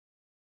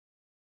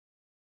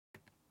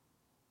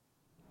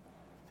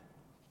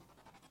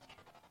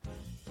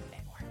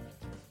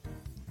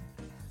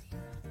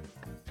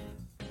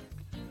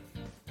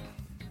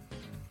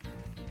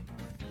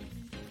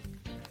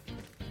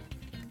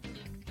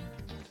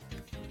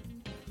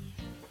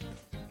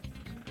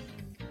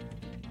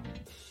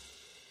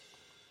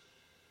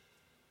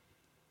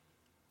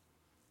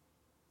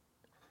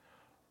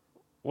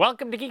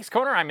Welcome to Geeks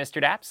Corner. I'm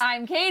Mr. Daps.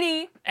 I'm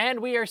Katie. And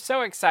we are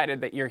so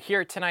excited that you're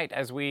here tonight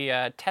as we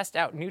test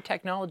out new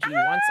technology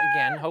once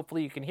again.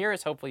 Hopefully you can hear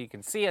us. Hopefully you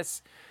can see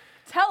us.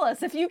 Tell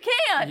us if you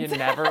can't. You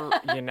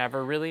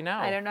never really know.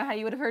 I don't know how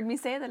you would have heard me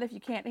say that if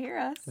you can't hear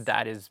us.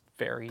 That is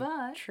very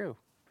true.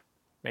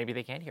 Maybe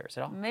they can't hear us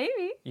at all.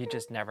 Maybe. You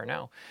just never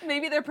know.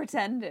 Maybe they're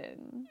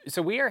pretending.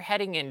 So we are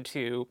heading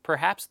into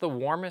perhaps the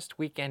warmest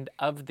weekend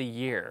of the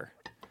year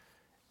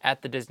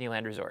at the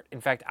Disneyland Resort.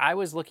 In fact, I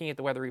was looking at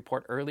the weather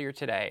report earlier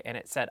today, and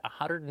it said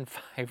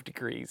 105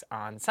 degrees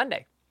on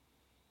Sunday.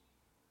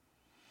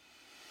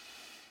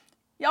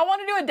 Y'all want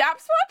to do a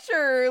Daps watch,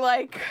 or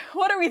like,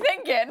 what are we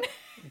thinking?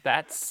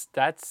 That's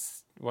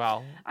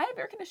well. I have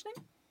air conditioning.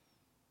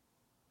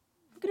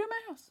 We could do it in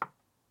my house.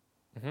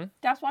 Mm-hmm.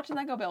 Daps watch and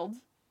Lego builds.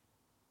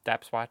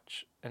 Daps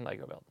watch and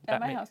Lego build.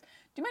 At my house. Do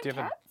you mind cats? Do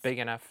you have a big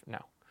enough? No.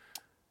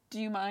 Do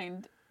you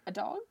mind a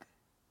dog?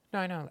 No,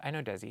 I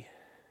know Desi.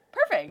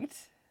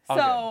 Perfect.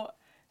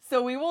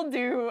 So we will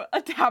do a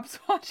Daps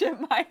watch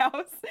at my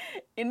house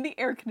in the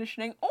air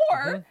conditioning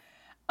or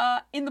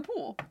in the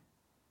pool.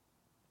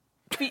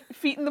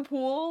 Feet in the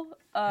pool.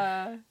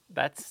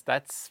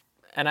 That's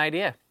an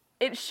idea.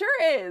 It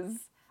sure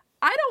is.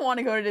 I don't want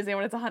to go to Disney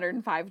when it's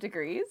 105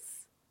 degrees.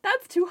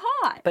 That's too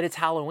hot. But it's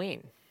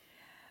Halloween.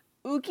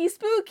 Ookie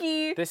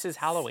spooky. This is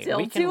Halloween.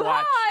 Still too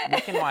hot.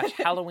 We can watch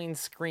Halloween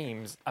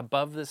screams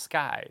above the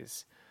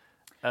skies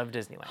of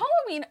Disneyland.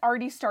 Halloween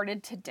already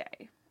started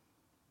today.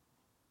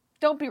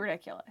 Don't be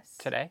ridiculous.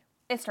 Today?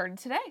 It started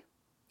today.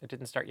 It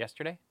didn't start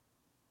yesterday?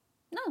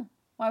 No.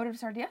 Why would it have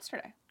started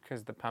yesterday?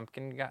 Because the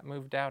pumpkin got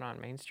moved out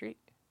on Main Street?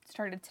 It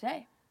started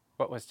today.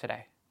 What was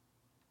today?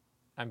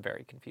 I'm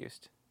very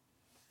confused.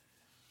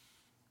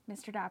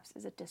 Mr. Daps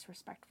is a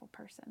disrespectful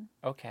person.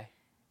 Okay.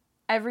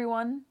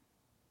 Everyone,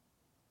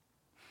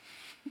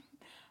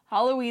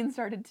 Halloween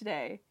started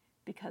today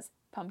because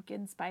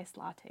pumpkin spice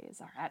lattes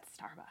are at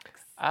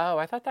Starbucks. Oh,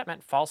 I thought that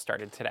meant fall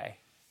started today.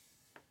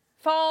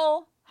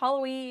 Fall,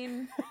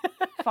 Halloween,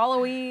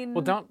 Halloween.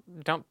 Well,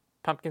 don't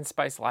pumpkin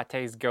spice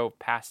lattes go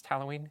past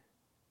Halloween?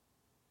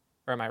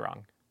 Or am I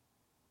wrong?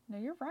 No,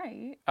 you're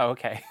right. Oh,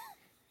 okay.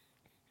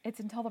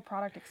 It's until the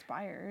product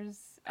expires.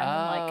 And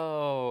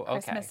then,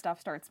 Christmas stuff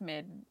starts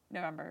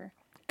mid-November.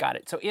 Got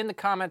it. So in the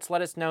comments,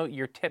 let us know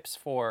your tips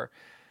for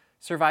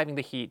surviving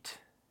the heat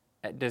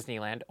at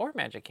Disneyland or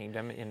Magic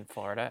Kingdom in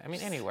Florida. I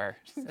mean, anywhere.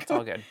 It's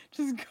all good.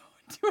 Just go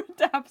do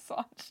a Daps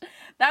watch.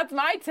 That's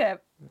my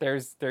tip.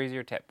 There's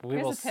your tip.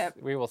 Here's a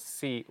tip. We will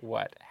see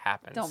what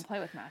happens. Don't play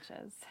with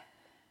matches.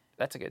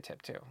 That's a good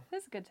tip too.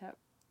 That's a good tip.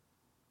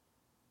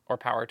 Or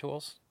power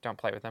tools. Don't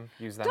play with them.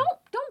 Use them.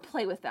 Don't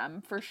play with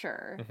them for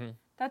sure. Mm-hmm.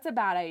 That's a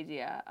bad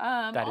idea.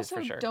 That is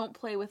for sure. Don't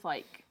play with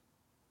like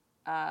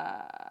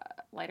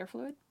lighter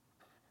fluid.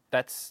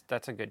 That's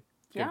a good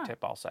tip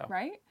also.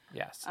 Right?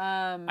 Yes.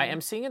 I am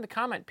seeing in the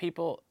comment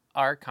people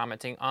are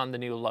commenting on the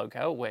new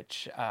logo,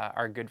 which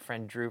our good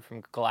friend Drew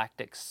from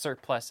Galactic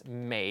Surplus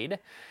made.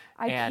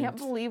 I can't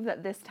believe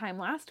that this time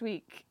last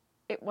week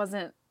it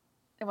wasn't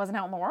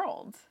out in the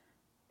world.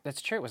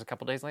 That's true. It was a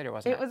couple days later,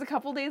 wasn't it? It was a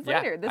couple days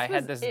later. I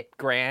had this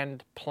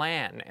grand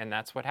plan, and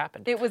that's what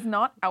happened. It was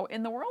not out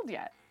in the world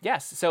yet.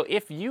 Yes. So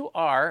if you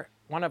are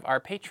one of our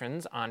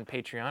patrons on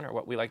Patreon, or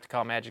what we like to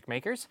call Magic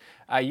Makers,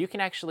 you can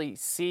actually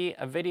see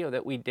a video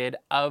that we did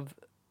of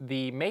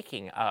the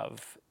making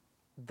of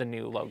the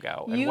new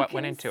logo and what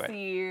went into it.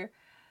 You can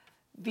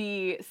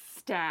see the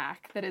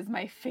stack that is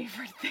my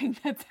favorite thing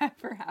that's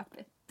ever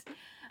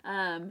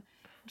happened.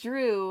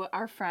 Drew,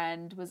 our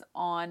friend, was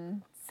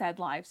on said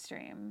live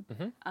stream.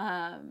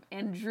 Mm-hmm.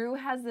 And Drew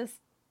has this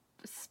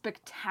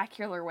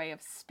spectacular way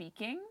of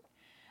speaking.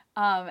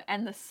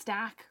 And the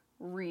stack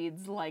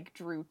reads like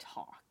Drew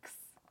talks.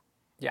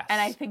 Yes.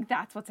 And I think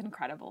that's what's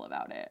incredible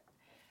about it.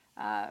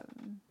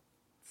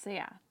 So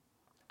yeah.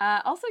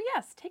 Also,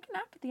 yes, take a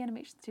nap at the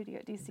animation studio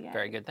at DCA.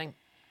 Very good thing.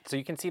 So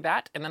you can see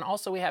that. And then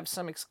also we have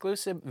some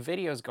exclusive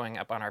videos going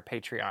up on our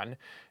Patreon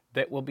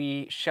that will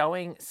be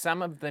showing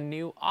some of the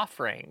new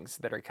offerings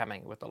that are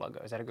coming with the logo.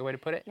 Is that a good way to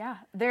put it? Yeah.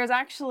 There's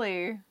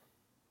actually...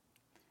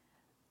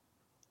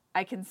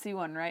 I can see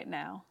one right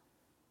now.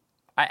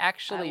 I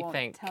actually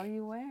think tell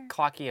you where.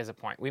 Clocky has a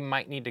point. We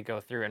might need to go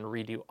through and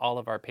redo all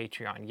of our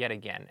Patreon yet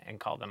again and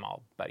call them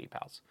all Buddy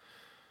Pals.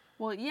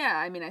 Well, yeah.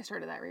 I mean, I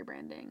started that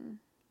rebranding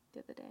the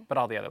other day. But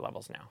all the other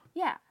levels now.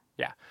 Yeah.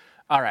 Yeah.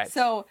 All right.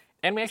 So...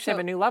 And we actually have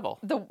a new level.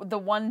 The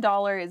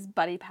 $1 is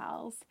Buddy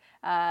Pals.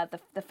 The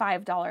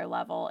 $5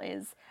 level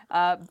is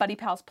Buddy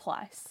Pals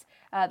Plus.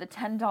 The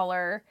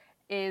 $10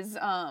 is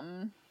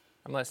I'm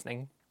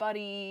listening.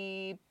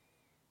 Buddy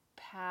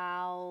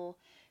Pal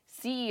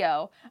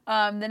CEO.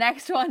 The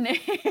next one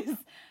is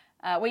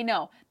wait,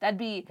 no, that'd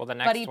be the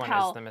next Buddy one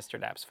Pal, is the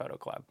Mr. Daps Photo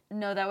Club.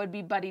 No, that would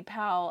be Buddy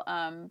Pal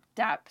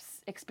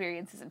Daps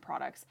Experiences and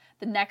Products.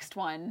 The next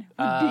one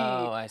would be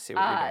I see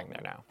what you're doing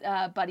there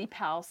now. Buddy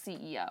Pal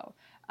CEO.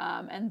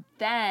 And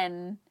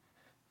then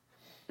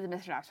the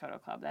Mr. Daps Photo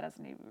Club. That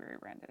doesn't need to be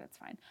rebranded. It's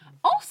fine.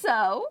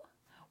 Also,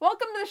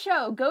 Welcome to the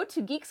show. Go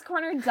to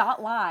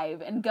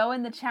geekscorner.live and go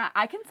in the chat.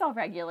 I can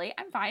self-regulate.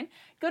 I'm fine.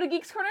 Go to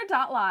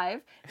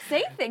geekscorner.live.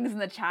 Say things in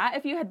the chat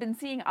if you had been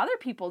seeing other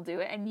people do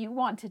it and you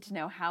wanted to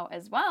know how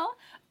as well.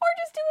 Or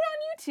just do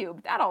it on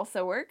YouTube. That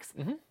also works.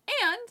 And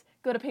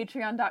go to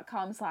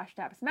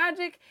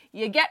patreon.com/dapsmagic.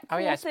 You get cool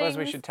things. I suppose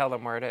we should tell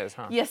them where it is,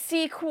 huh? You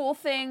see cool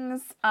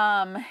things.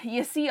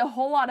 You see a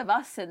whole lot of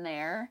us in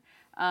there.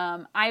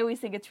 I always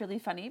think it's really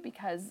funny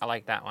because... I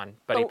like that one.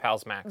 Buddy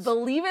Pals Max.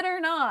 Believe it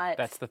or not...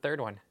 That's the third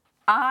one.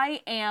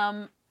 I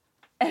am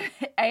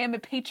a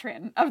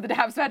patron of the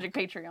Dabs Magic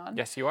Patreon.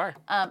 Yes, you are.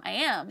 I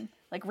am.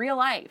 Like, real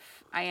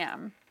life, I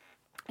am.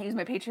 I use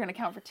my Patreon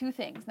account for two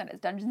things. And that is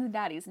Dungeons and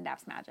Daddies and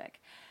Dabs Magic.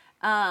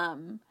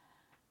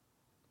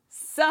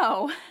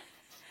 So,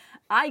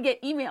 I get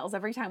emails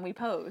every time we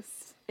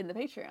post in the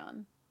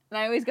Patreon. And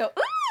I always go,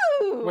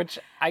 ooh! Which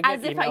I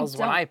get emails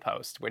when I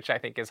post, which I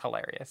think is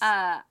hilarious.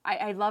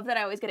 I love that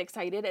I always get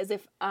excited as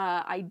if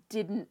I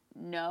didn't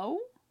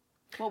know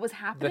what was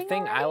happening. The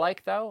thing already. I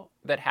like, though,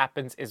 that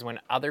happens is when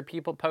other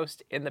people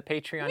post in the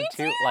Patreon,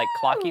 too. Like,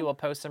 Clocky will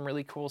post some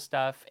really cool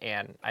stuff,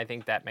 and I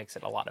think that makes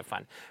it a lot of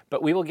fun.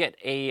 But we will get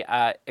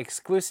a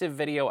exclusive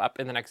video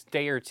up in the next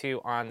day or two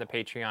on the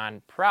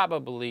Patreon,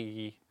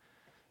 probably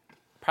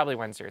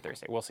Wednesday or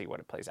Thursday. We'll see what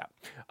it plays out.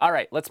 All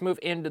right, let's move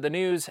into the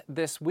news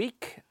this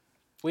week.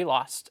 We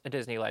lost a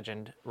Disney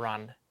legend,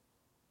 Ron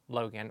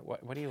Logan.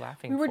 What are you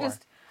laughing for?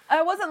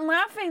 I wasn't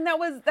laughing. That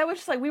was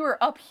just like we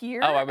were up here.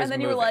 Oh, I was and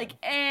then moving. You were like,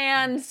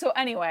 and so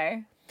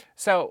anyway.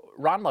 So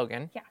Ron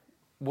Logan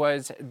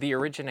was the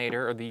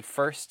originator or the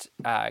first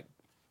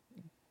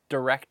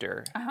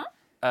director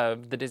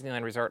of the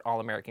Disneyland Resort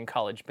All-American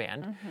College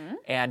Band.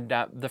 And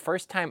the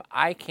first time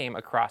I came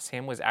across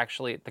him was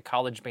actually at the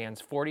college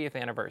band's 40th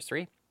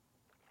anniversary.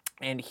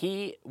 And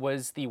he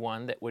was the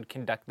one that would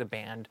conduct the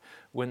band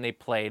when they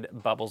played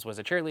Bubbles Was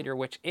a Cheerleader,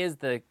 which is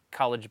the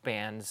college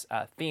band's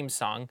theme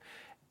song.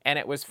 And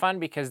it was fun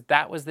because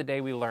that was the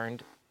day we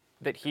learned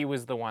that he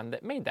was the one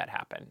that made that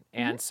happen.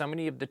 And so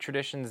many of the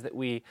traditions that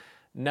we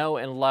know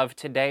and love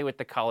today with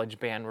the college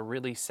band were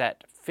really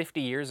set 50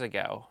 years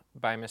ago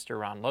by Mr.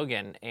 Ron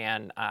Logan.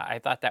 And I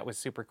thought that was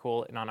super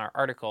cool. And on our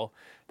article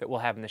that we'll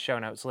have in the show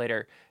notes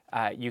later,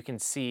 you can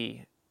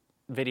see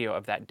video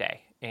of that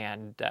day.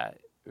 And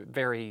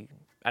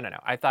I don't know,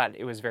 I thought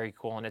it was very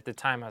cool. And at the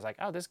time I was like,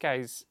 oh, this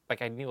guy's,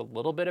 like, I knew a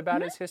little bit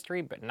about his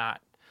history, but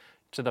not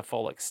to the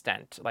full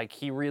extent. Like,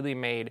 he really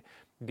made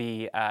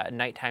the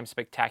nighttime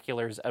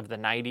spectaculars of the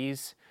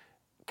 90s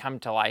come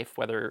to life,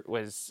 whether it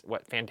was,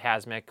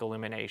 Phantasmic,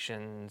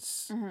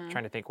 Illuminations,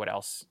 trying to think what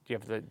else. Do you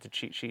have the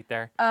cheat sheet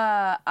there?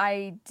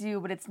 I do,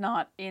 but it's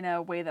not in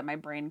a way that my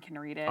brain can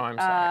read it. Oh, I'm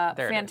sorry.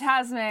 There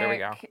Phantasmic, there we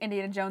go.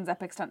 Indiana Jones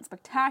Epic Stunt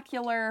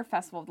Spectacular,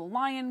 Festival of the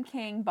Lion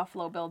King,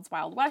 Buffalo Bill's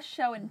Wild West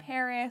show in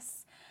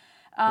Paris.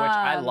 Which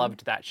I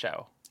loved that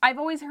show. I've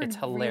always heard it's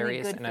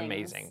hilarious really good and things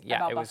amazing. Yeah,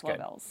 about it was Buffalo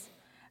good. Bills.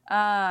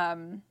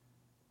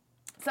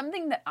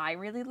 Something that I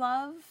really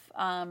love,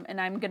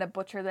 and I'm gonna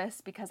butcher this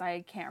because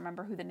I can't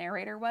remember who the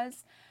narrator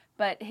was,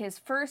 but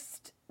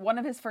one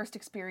of his first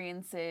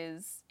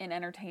experiences in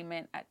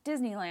entertainment at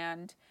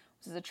Disneyland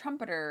was as a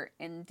trumpeter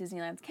in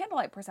Disneyland's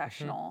Candlelight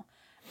Processional,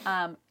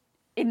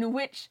 in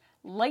which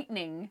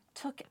lightning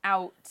took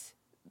out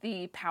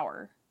the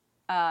power,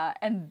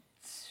 and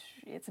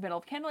it's the middle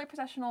of Candlelight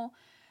Processional.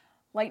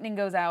 Lightning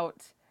goes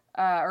out,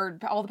 or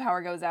all the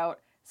power goes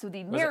out. So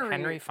the narrator... Was it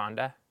Henry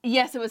Fonda?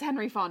 Yes, it was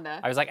Henry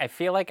Fonda. I was like, I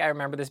feel like I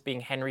remember this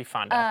being Henry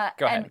Fonda.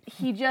 Go ahead. And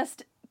he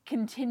just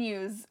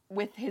continues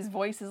with his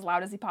voice as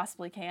loud as he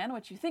possibly can,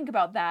 which you think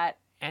about that.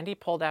 And he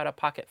pulled out a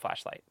pocket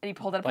flashlight. And he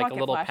pulled out a like pocket a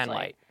little flashlight. pen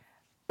light.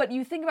 But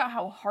you think about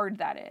how hard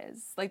that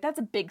is. Like, that's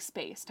a big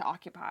space to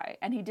occupy.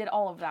 And he did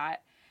all of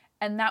that.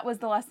 And that was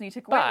the lesson he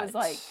took away. It was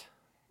like,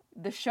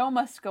 the show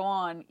must go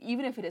on,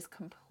 even if it is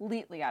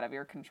completely out of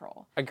your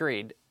control.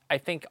 Agreed. I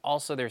think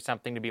also there's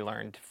something to be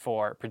learned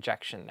for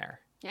projection there.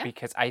 Yeah.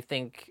 Because I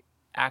think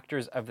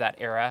actors of that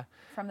era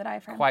from the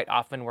diaphragm quite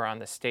often were on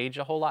the stage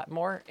a whole lot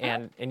more.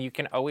 And you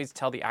can always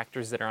tell the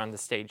actors that are on the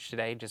stage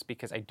today, just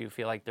because I do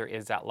feel like there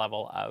is that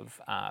level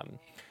of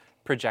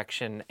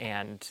projection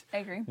and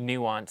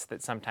nuance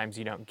that sometimes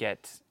you don't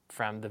get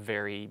from the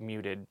very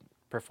muted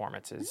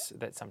performances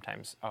that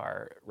sometimes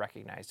are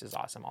recognized as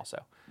awesome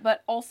also.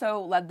 But also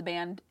led the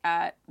band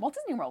at Walt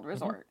Disney World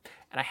Resort.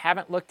 And I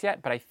haven't looked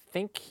yet, but I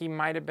think he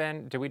might have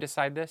been, did we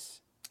decide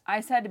this? I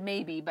said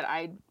maybe, but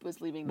I was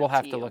leaving that We'll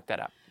have to to you. look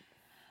that up.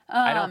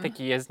 I don't think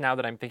he is now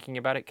that I'm thinking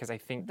about it, because I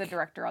think... The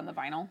director on the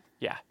vinyl.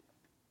 Yeah.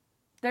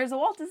 There's a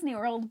Walt Disney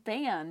World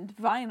Band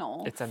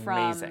vinyl. It's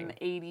amazing. From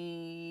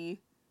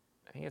 80...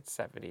 I think it's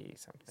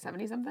 70-something.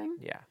 70-something?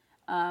 Yeah.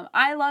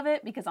 I love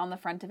it because on the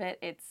front of it,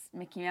 it's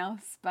Mickey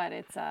Mouse, but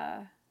it's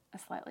a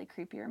slightly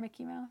creepier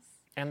Mickey Mouse.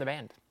 And the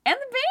band. And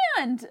the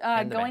band!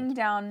 And the going band.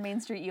 down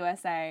Main Street,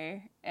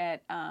 USA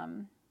at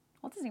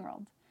Walt Disney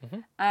World.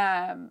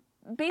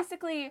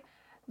 Basically,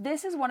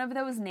 this is one of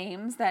those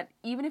names that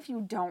even if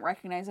you don't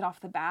recognize it off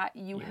the bat,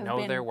 you have know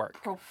been their work.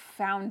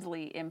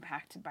 profoundly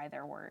impacted by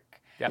their work.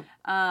 Yep.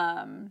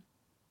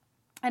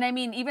 And I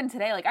mean, even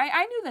today, like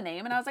I knew the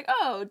name and I was like,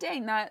 oh,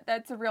 dang,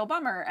 that's a real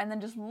bummer. And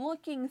then just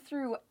looking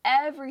through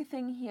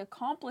everything he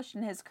accomplished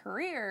in his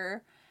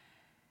career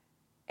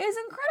is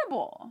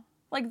incredible.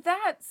 Like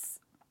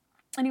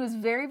and he was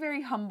very,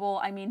 very humble.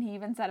 I mean, he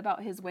even said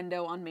about his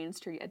window on Main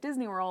Street at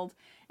Disney World,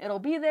 it'll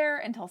be there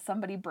until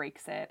somebody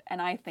breaks it.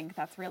 And I think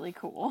that's really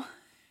cool.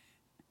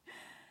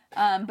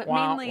 But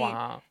mainly,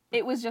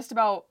 it was just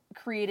about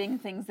creating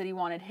things that he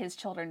wanted his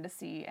children to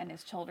see and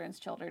his children's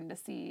children to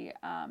see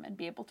and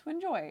be able to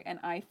enjoy. And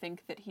I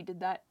think that he did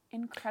that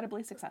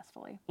incredibly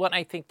successfully. Well, and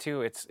I think,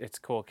 too, it's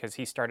cool because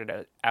he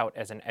started out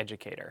as an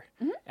educator.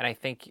 Mm-hmm. And I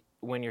think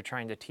when you're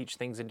trying to teach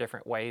things in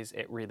different ways,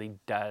 it really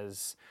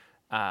does...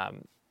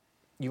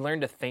 you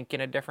learn to think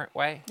in a different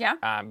way.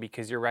 Yeah.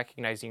 Because you're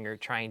recognizing you're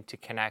trying to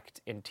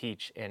connect and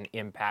teach and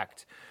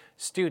impact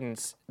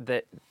students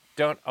that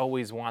don't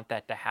always want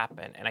that to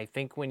happen. And I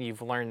think when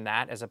you've learned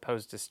that, as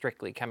opposed to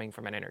strictly coming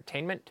from an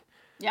entertainment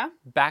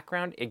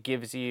background, it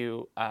gives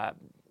you, I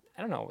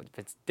don't know if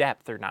it's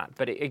depth or not,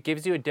 but it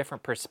gives you a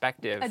different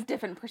perspective. A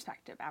different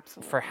perspective,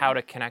 absolutely. For how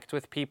to connect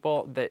with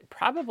people that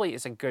probably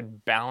is a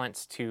good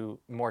balance to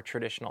more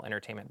traditional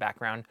entertainment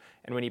background.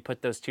 And when you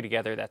put those two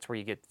together, that's where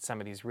you get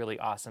some of these really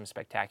awesome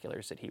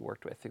spectaculars that he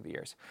worked with through the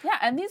years. Yeah,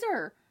 and these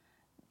are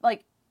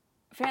like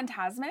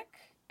Fantasmic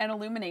and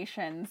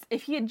Illuminations.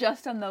 If he had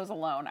just done those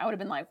alone, I would have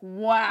been like,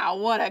 wow,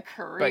 what a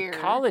career. But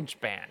College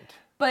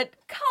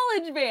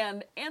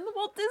Band and the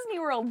Walt Disney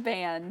World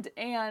Band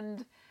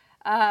and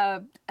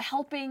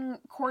helping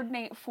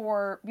coordinate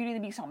for Beauty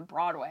and the Beast on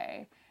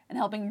Broadway and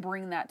helping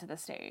bring that to the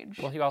stage.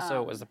 Well, he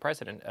also was the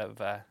president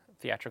of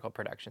theatrical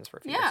productions for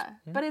a few years. Yeah,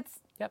 but it's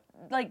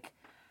like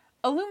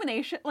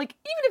Illumination. Like,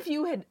 even if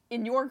you had,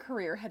 in your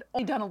career, had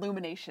only done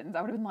Illuminations, I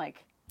would have been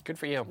like, good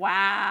for you.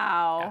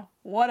 Wow,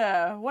 what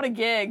a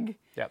gig.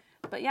 Yep.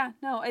 But yeah,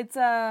 no, it's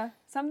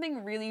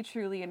something really,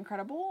 truly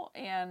incredible,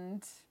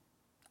 and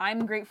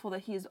I'm grateful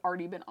that he's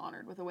already been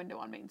honored with a window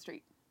on Main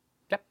Street.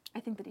 Yep. I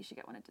think that he should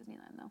get one at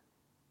Disneyland, though.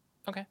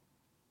 Okay.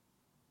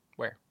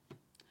 Where?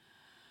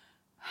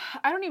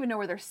 I don't even know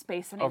where there's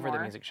space anymore. Over the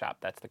music shop.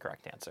 That's the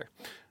correct answer.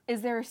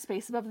 Is there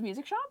space above the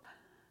music shop?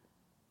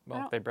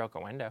 Well, if they broke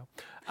a window.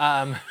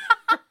 That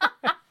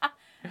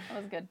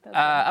was good.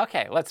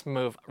 Okay, let's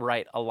move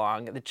right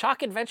along. The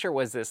Chalk Adventure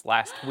was this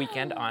last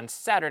weekend on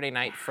Saturday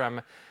night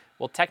from,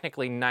 well,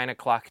 technically 9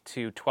 o'clock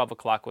to 12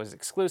 o'clock was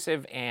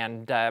exclusive,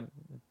 and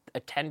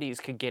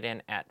attendees could get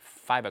in at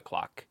 5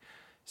 o'clock.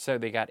 So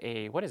they got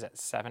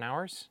 7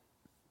 hours?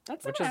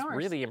 That's 7 Which hours. is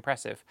really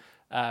impressive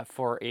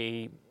for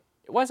it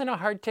wasn't a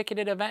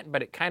hard-ticketed event,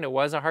 but it kind of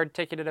was a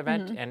hard-ticketed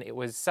event, and it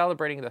was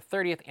celebrating the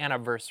 30th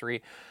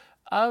anniversary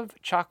of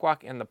Chalk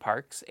Walk in the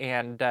Parks,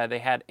 and they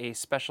had a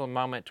special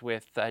moment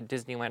with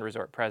Disneyland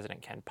Resort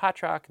President Ken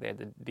Potrock. They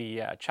had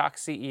the Chalk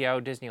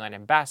CEO, Disneyland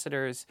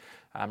ambassadors,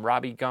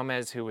 Robbie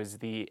Gomez, who was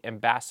the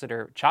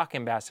Chalk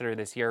ambassador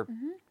this year.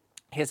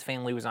 His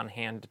family was on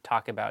hand to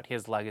talk about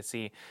his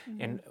legacy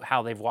and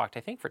how they've walked,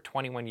 I think, for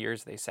 21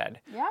 years, they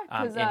said. Yeah,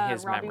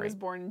 because Robbie was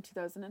born in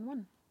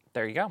 2001.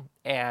 There you go.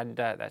 And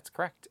that's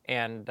correct.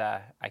 And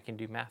I can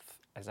do math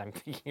as I'm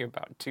thinking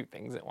about two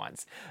things at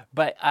once.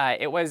 But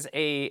it was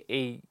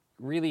a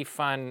really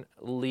fun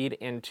lead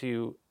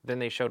into, then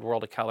they showed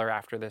World of Color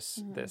after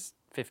this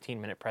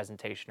 15-minute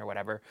presentation or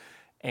whatever.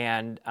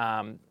 And,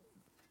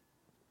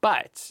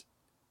 but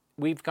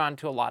we've gone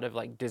to a lot of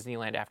like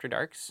Disneyland After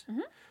Darks.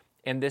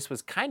 And this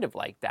was kind of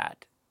like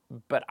that.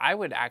 But I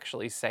would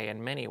actually say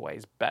in many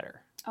ways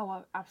better.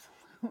 Oh,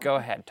 absolutely. Go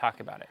ahead, talk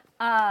about it.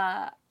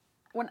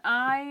 When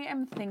I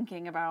am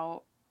thinking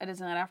about a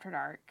Disneyland After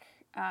Dark,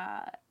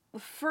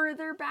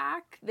 further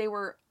back, they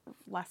were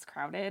less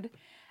crowded.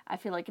 I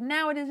feel like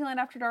now at Disneyland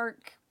After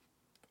Dark,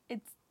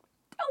 it's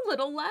a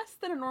little less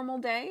than a normal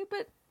day,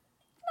 but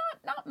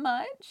not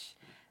much.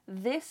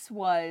 This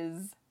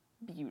was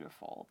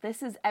beautiful.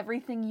 This is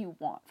everything you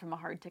want from a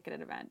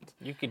hard-ticketed event.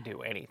 You could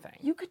do anything.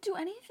 You could do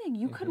anything.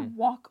 You could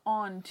walk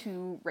on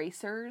to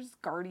Racers,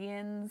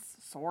 Guardians,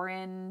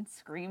 Soarin',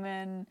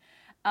 Screamin',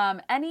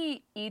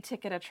 any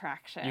e-ticket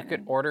attraction. You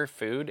could order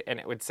food and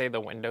it would say the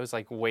window's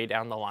like way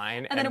down the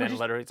line, and then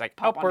literally it's like,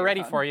 pop we're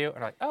ready for you. And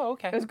I'm like, oh,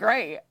 okay. It was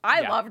great.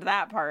 I loved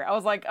that part. I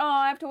was like, oh,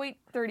 I have to wait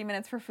 30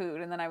 minutes for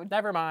food, and then I would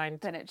never mind.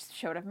 Then it just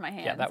showed up in my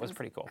hands. Yeah, that was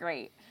pretty cool.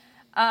 Great.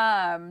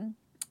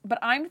 But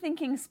I'm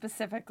thinking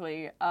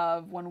specifically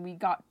of when we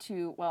got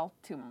to, well,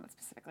 two moments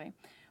specifically.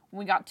 When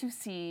we got to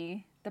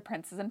see the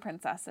princes and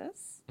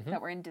princesses that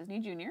were in Disney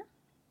Junior.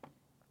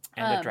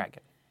 And a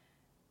dragon.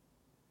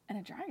 And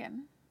a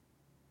dragon?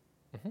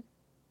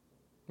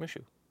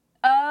 Mushu.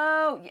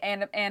 Oh,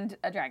 and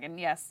a dragon,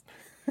 yes.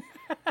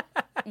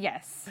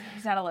 Yes.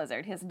 He's not a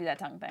lizard. He doesn't do that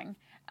tongue thing.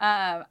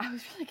 I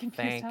was really confused.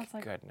 Thank I was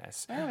like,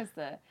 goodness. Where was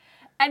the...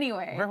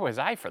 Anyway. Where was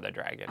I for the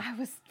dragon? I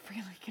was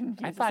really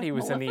confused. I thought he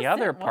was in the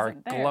other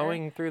park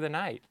glowing through the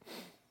night.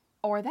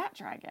 Or that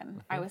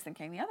dragon. I was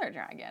thinking the other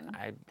dragon.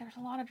 There's a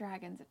lot of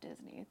dragons at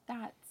Disney.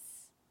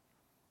 That's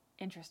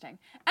interesting.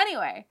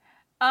 Anyway,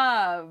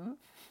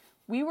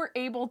 we were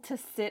able to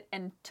sit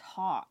and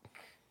talk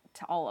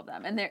to all of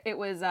them. And it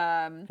was,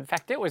 In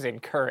fact, it was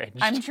encouraged.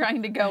 I'm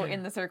trying to go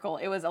in the circle.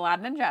 It was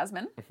Aladdin and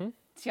Jasmine,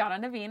 Tiana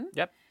and Naveen,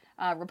 Yep.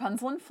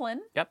 Rapunzel and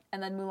Flynn, Yep.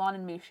 and then Mulan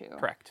and Mushu.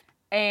 Correct.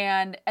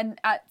 And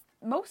at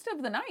most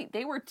of the night,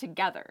 they were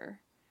together.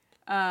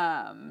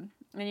 And,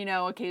 you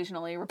know,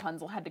 occasionally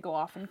Rapunzel had to go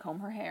off and comb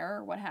her hair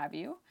or what have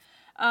you.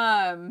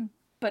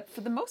 But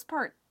for the most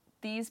part,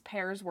 these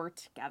pairs were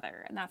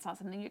together. And that's not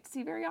something you get to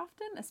see very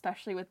often,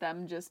 especially with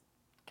them just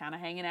kind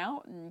of hanging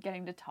out and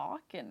getting to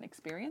talk and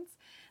experience.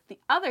 The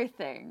other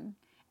thing,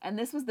 and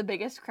this was the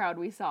biggest crowd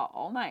we saw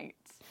all night.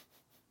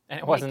 And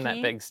it wasn't that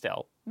Mickey. big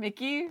still.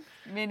 Mickey,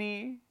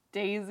 Minnie,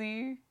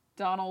 Daisy,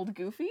 Donald,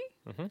 Goofy,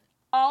 Mm-hmm.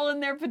 all in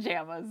their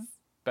pajamas.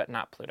 But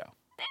not Pluto.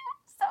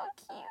 So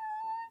cute.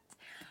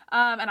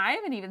 And I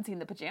haven't even seen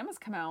the pajamas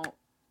come out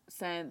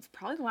since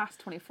probably the last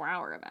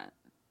 24-hour event.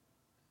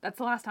 That's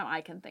the last time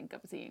I can think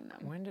of seeing them.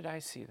 When did I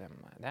see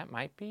them? That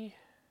might be.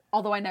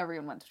 Although I never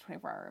even went to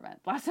 24-hour event.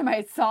 Last time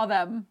I saw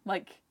them,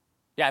 like,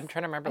 Yeah, I'm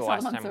trying to remember I the saw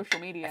last them on time. social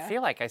media. I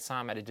feel like I saw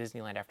them at a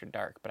Disneyland After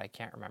Dark, but I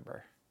can't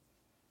remember.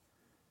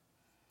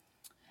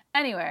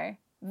 Anyway,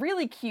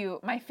 really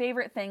cute. My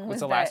favorite thing Was was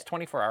the that... last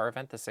 24-hour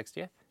event the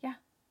 60th? Yeah,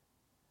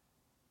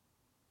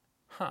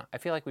 Huh. I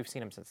feel like we've seen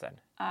them since then.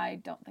 I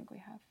don't think we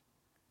have.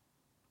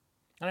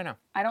 I don't know.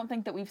 I don't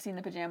think that we've seen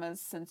the pajamas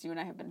since you and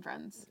I have been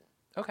friends.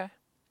 Okay.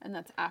 And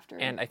that's after.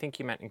 And I think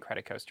you meant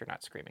Incredicoaster,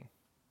 not Screaming.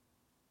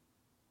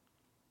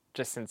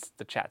 Just since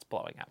the chat's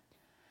blowing up.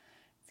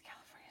 It's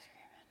California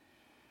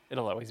Screaming.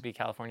 It'll always be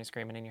California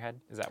Screaming in your head?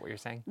 Is that what you're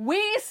saying?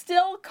 We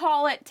still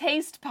call it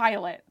Taste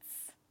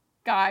Pilots,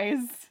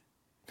 guys.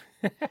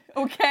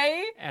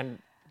 Okay? And,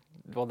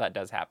 well, that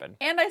does happen.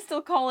 And I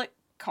still call it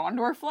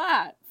Condor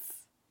Flats.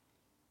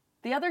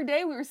 The other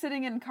day we were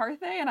sitting in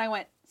Carthay and I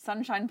went,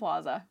 Sunshine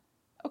Plaza.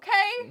 Okay?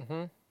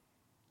 Mm-hmm.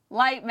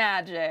 Light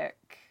magic.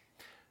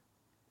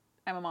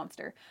 I'm a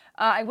monster.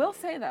 I will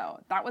say, though,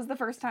 that was the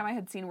first time I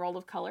had seen World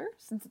of Color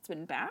since it's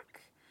been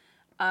back.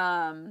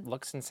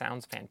 Looks and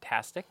sounds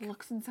fantastic.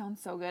 Looks and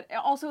sounds so good. It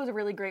also was a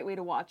really great way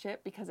to watch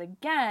it because,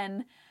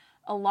 again,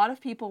 a lot of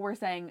people were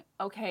saying,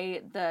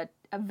 okay, the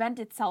event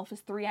itself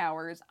is 3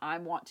 hours. I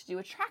want to do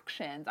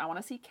attractions. I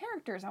want to see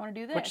characters. I want to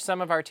do this. Which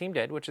some of our team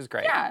did, which is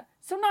great. Yeah.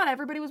 So not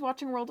everybody was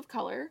watching World of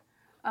Color.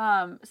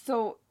 And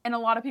a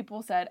lot of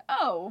people said,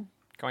 oh.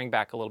 Going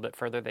back a little bit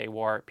further, they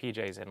wore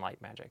PJs in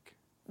Light Magic.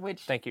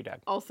 Which Thank you, Doug.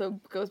 also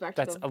goes back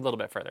to That's a little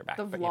bit further back.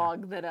 the but,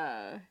 vlog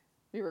that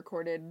we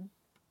recorded.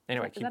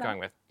 Anyway, Is keep that going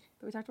with.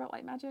 That we talked about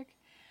light magic.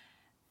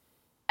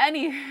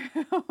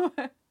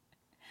 Anywho,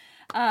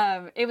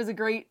 it was a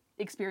great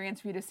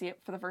experience for you to see it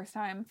for the first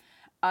time.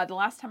 The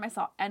last time I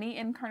saw any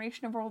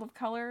incarnation of World of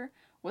Color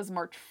was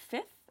March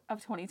 5th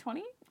of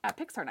 2020 at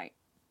Pixar Night.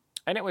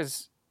 And it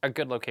was a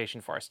good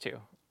location for us, too.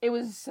 It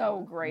was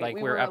so great. Like,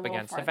 we were were a up little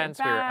against farther events.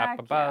 We were back, up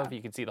above. yeah.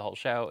 You could see the whole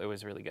show. It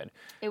was really good.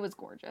 It was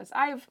gorgeous.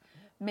 I've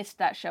missed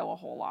that show a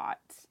whole lot.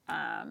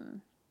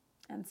 And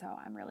so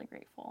I'm really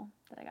grateful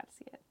that I got to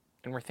see it.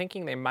 And we're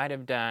thinking they might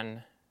have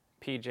done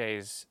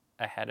PJs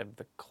ahead of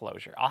the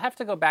closure. I'll have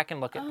to go back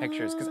and look at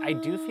pictures because I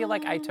do feel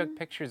like I took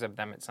pictures of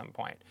them at some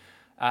point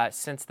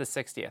since the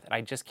 60th. And I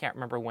just can't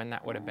remember when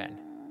that would have been.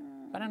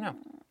 I don't know.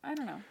 I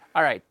don't know.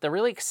 All right. The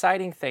really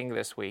exciting thing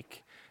this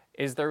week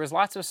is there was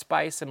lots of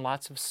spice and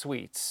lots of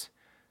sweets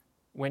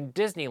when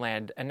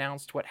Disneyland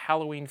announced what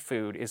Halloween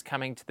food is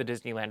coming to the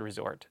Disneyland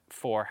Resort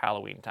for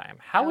Halloween time.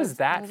 How was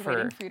that I was for...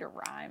 waiting for you to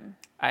rhyme.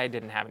 I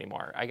didn't have any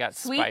more. I got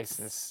spice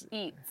and...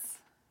 Eats.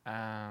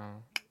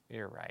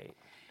 You're right.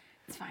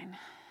 It's fine.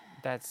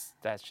 That's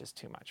just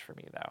too much for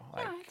me, though.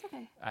 Like, Yeah, it's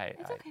okay.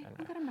 It's okay. I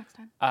I'll get him next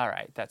time. All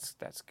right, that's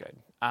good.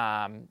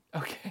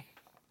 Okay.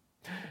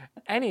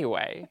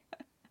 Anyway,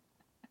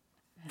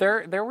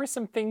 there were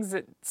some things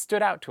that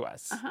stood out to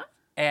us,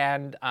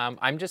 and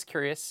I'm just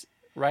curious,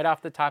 right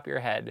off the top of your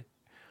head,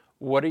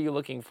 what are you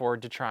looking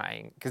forward to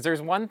trying? Because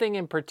there's one thing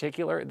in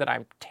particular that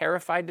I'm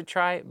terrified to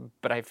try,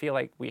 but I feel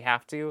like we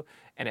have to,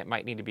 and it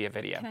might need to be a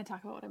video. Can I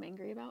talk about what I'm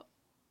angry about?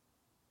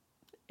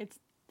 It's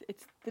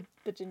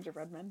the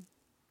gingerbread men.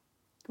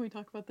 Can we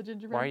talk about the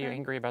gingerbread? Why are you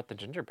angry about the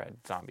gingerbread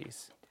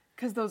zombies?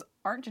 Because those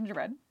aren't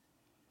gingerbread.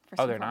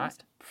 Oh, they're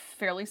not?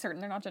 Fairly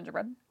certain they're not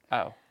gingerbread.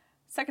 Oh.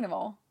 Second of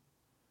all,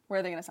 where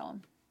are they going to sell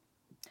them?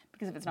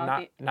 Because if it's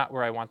not, not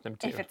where I want them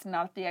to. If it's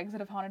not at the exit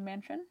of Haunted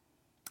Mansion,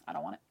 I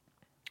don't want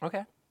it.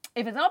 Okay.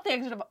 If it's not the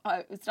exit of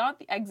it's not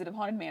the exit of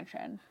Haunted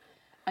Mansion,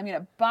 I'm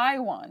gonna buy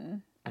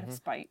one out of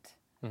spite,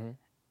 and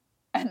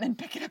then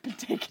pick it up and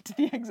take it to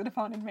the exit of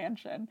Haunted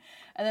Mansion,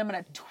 and then I'm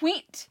gonna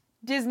tweet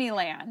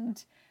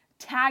Disneyland,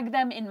 tag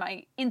them in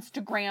my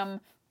Instagram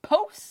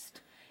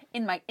post,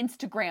 in my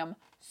Instagram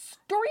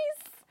stories.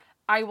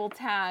 I will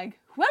tag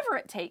whoever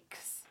it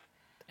takes.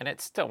 And it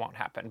still won't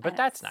happen, but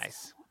that's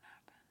nice.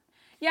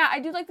 Yeah, I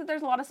do like that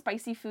there's a lot of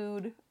spicy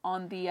food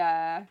on the,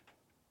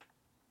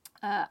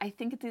 I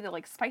think it's either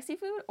like spicy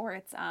food or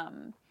it's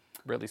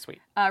Really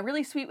sweet.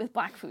 really sweet with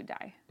black food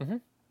dye.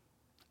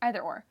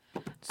 Either or.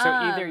 So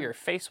either your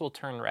face will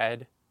turn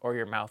red or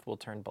your mouth will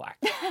turn black.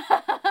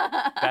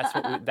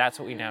 That's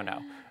what we now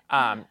know.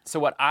 So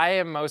what I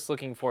am most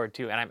looking forward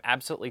to, and I'm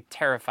absolutely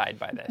terrified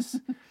by this,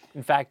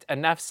 in fact,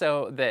 enough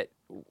so that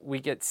we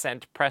get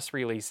sent press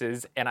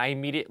releases, and I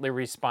immediately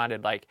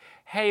responded like,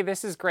 hey,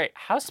 this is great.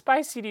 How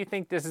spicy do you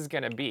think this is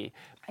going to be?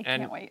 I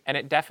can't wait. And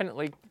it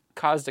definitely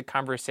caused a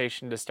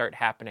conversation to start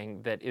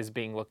happening that is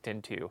being looked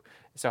into.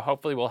 So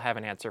hopefully we'll have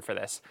an answer for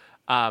this.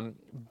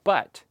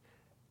 But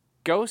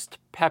ghost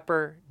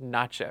pepper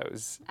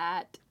nachos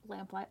At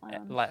Lamplight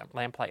Lounge.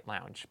 Lamplight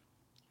Lounge.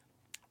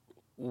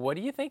 What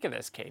do you think of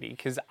this, Katie?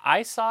 Because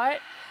I saw it,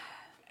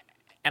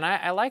 and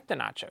I like the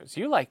nachos.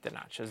 You like the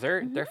nachos.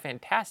 They're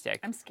fantastic.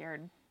 I'm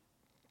scared.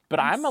 But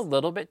I'm a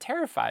little bit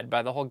terrified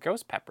by the whole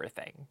ghost pepper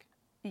thing.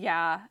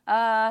 Yeah.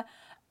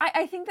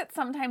 I think that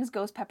sometimes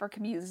ghost pepper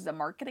can be used as a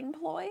marketing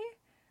ploy.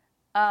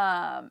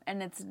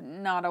 And it's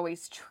not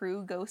always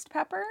true ghost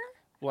pepper.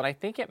 Well, I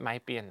think it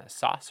might be in the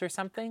sauce or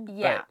something.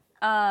 Yeah.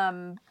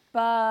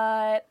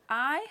 But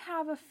I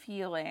have a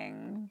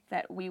feeling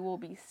that we will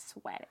be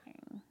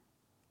sweating.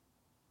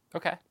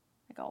 Okay.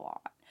 Like a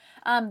lot.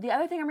 The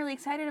other thing I'm really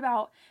excited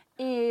about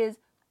is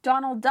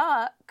Donald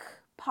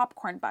Duck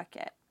popcorn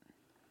bucket.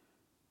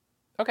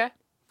 Okay.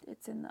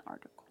 It's in the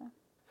article.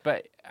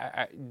 But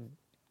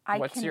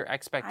what's your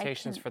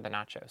expectations for the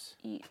nachos?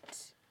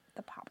 Eat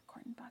the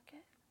popcorn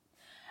bucket.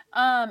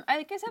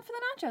 Like I said, for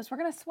the nachos, we're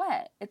gonna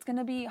sweat. It's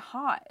gonna be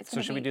hot.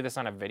 So should we do this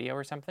on a video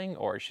or something,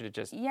 or should it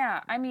just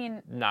Yeah, I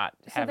mean, not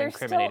have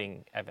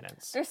incriminating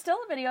evidence? There's still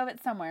a video of it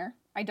somewhere.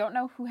 I don't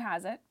know who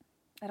has it.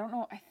 I don't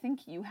know. I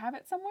think you have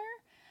it somewhere.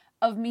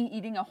 Of me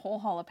eating a whole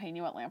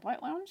jalapeno at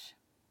Lamplight Lounge.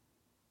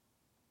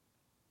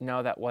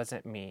 No, that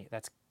wasn't me.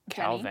 That's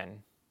Jenny?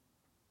 Calvin.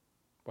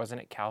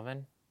 Wasn't it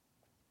Calvin?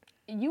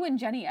 You and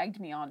Jenny egged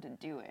me on to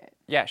do it.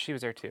 Yeah, she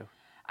was there too.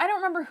 I don't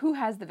remember who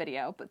has the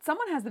video, but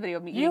someone has the video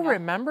of me eating You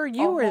remember?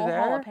 You were whole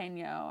there.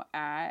 jalapeno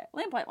at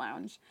Lamplight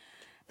Lounge.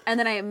 And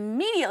then I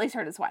immediately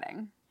started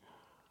sweating.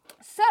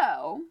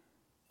 So,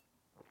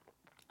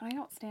 I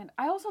don't stand.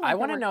 I also I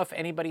want to know if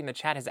anybody in the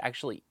chat has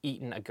actually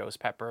eaten a ghost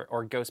pepper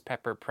or ghost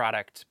pepper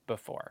product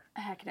before.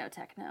 Heck no,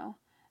 techno.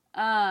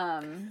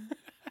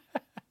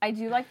 I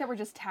do like that we're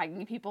just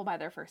tagging people by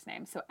their first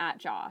name. So at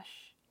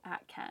Josh,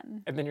 at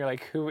Ken. And then you're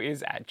like, who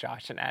is at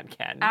Josh and at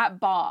Ken? At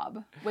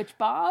Bob. Which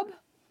Bob?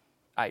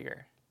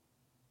 Iger.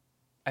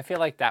 I feel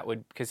like that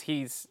would, because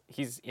he's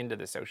into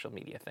the social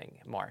media thing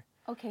more.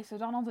 Okay, so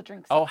Donald's a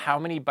drink. Oh, how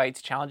many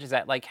bites challenge? Is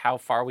that like how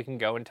far we can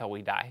go until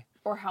we die?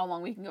 Or how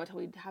long we can go until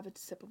we have a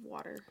sip of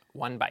water.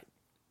 1 bite.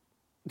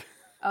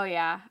 Oh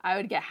yeah, I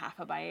would get half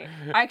a bite.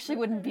 I actually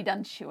wouldn't be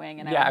done chewing,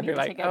 and Yeah, I I'd would be need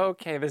like, to take a...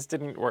 okay, this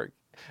didn't work.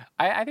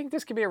 I think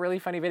this could be a really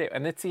funny video,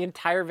 and it's the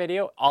entire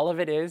video. All of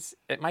it is.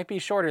 It might be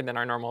shorter than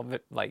our normal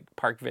like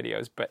park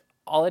videos, but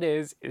all it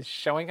is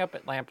showing up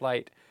at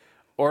Lamplight,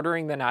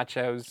 ordering the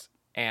nachos,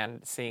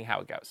 and seeing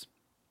how it goes.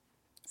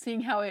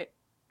 Seeing how it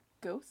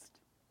ghosts.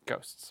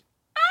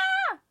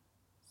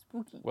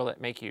 Spooky. Will it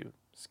make you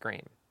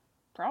scream?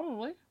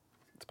 Probably.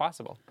 It's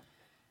possible.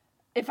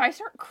 If I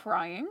start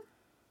crying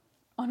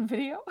on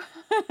video,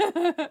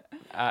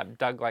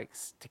 Doug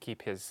likes to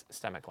keep his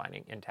stomach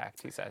lining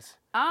intact, he says.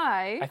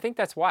 I I think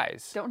that's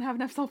wise. don't have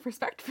enough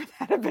self-respect for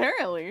that,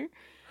 apparently.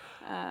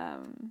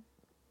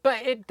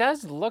 But it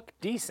does look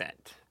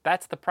decent.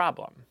 That's the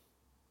problem.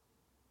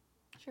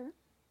 Sure.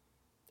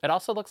 It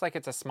also looks like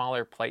it's a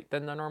smaller plate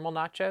than the normal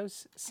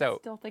nachos, so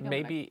still think I'm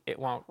maybe it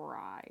won't.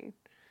 Cry.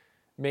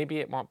 Maybe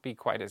it won't be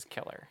quite as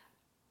killer.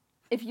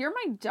 If you're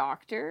my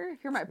doctor,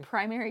 if you're my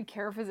primary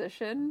care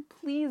physician,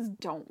 please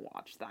don't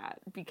watch that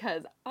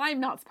because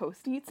I'm not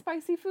supposed to eat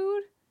spicy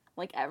food,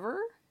 like ever.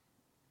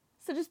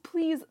 So just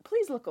please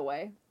look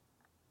away.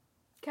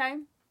 Okay?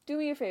 Do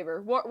me a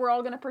favor. We're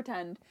all gonna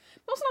pretend.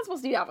 I'm also not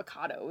supposed to eat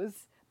avocados,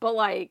 but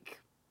like,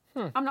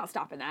 I'm not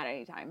stopping that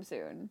anytime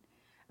soon.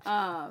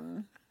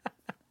 So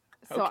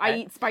I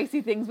eat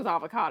spicy things with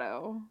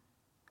avocado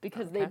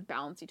because they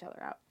balance each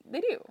other out.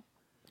 They do.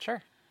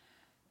 Sure.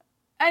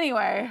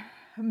 Anyway,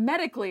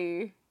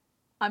 medically,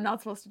 I'm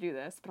not supposed to do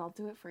this, but I'll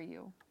do it for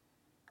you.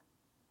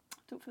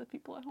 Do it for the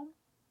people at home.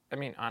 I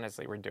mean,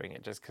 honestly, we're doing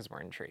it just because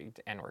we're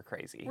intrigued and we're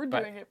crazy. We're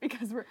doing it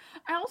because we're...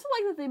 I also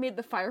like that they made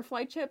the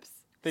Firefly chips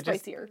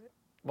spicier.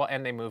 Well,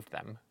 and they moved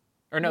them.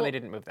 Or no, they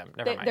didn't move them.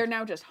 Never mind. They're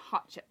now just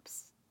hot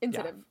chips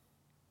instead of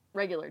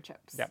regular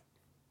chips. Yep.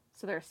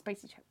 So they're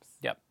spicy chips.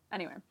 Yep.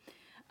 Anyway.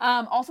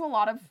 Also a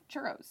lot of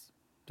churros.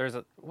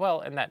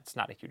 And that's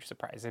not a huge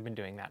surprise. They've been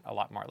doing that a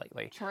lot more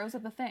lately. Churros are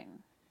the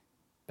thing.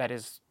 That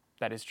is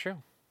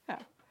true. Yeah.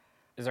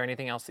 Is there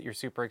anything else that you're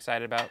super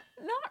excited about?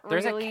 Not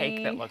There's really. a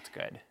cake that looked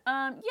good.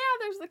 Yeah,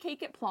 there's the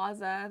cake at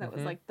Plaza that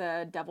was like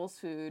the devil's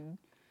food.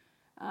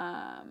 What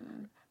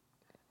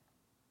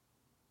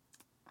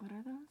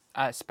are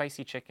those?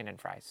 Spicy chicken and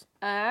fries.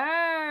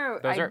 Oh,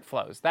 Those are at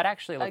Flo's. That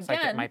actually looks like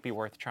it Again. might be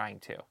worth trying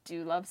too.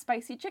 do love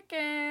spicy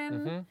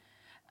chicken.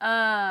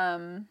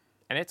 And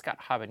it's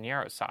got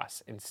habanero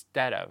sauce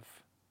instead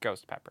of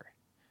ghost pepper.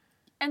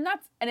 And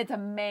it's a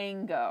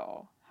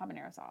mango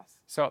habanero sauce.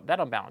 So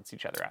that'll balance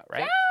each other out,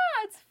 right?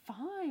 Yeah, it's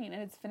fine.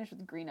 And it's finished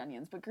with green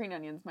onions, but green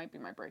onions might be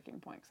my breaking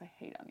point because I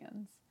hate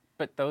onions.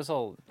 But those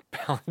will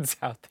balance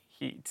out the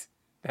heat.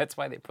 That's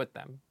why they put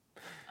them.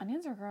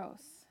 Onions are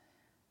gross.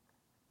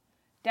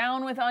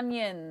 Down with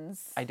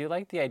onions. I do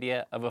like the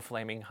idea of a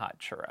flaming hot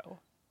churro.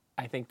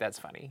 I think that's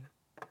funny.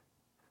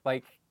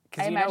 Like,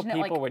 because you know imagine it,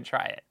 people like, would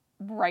try it.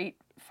 Bright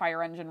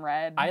fire engine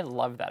red I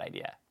love that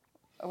idea.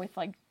 with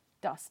like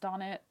dust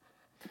on it.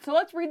 So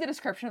let's read the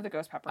description of the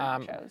ghost pepper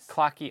nachos.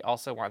 Clocky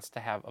also wants to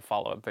have a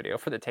follow-up video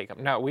for the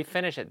take-home. No, we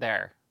finish it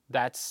there.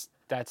 That's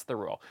the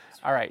rule.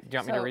 All right, do you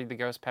want me to So- read the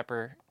ghost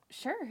pepper?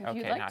 Sure, if Okay,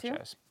 you'd like to.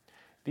 nachos.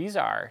 These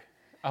are,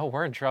 oh,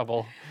 we're in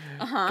trouble.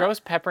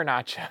 Ghost pepper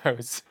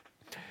nachos.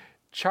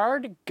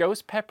 Charred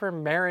ghost pepper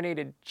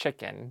marinated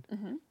chicken.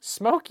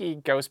 Smoky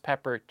ghost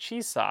pepper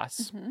cheese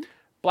sauce.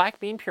 Black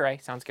bean puree,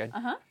 sounds good.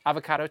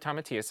 Avocado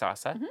tomatillo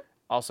salsa,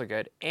 also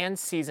good. And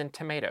seasoned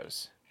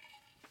tomatoes.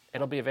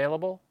 It'll be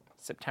available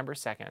September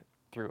 2nd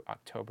through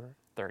October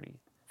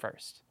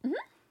 31st.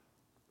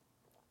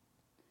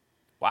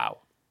 Wow.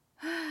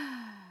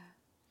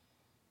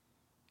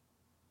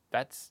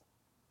 That's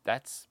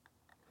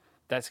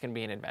gonna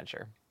be an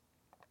adventure.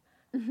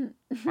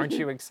 Aren't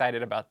you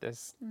excited about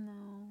this?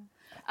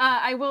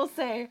 I will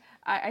say,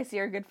 I see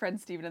our good friend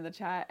Steven in the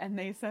chat, and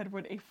they said,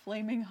 would a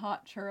flaming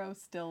hot churro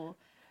still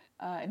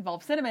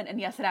involve cinnamon? And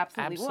yes, it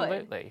absolutely would.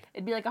 Absolutely.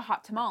 It'd be like a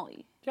hot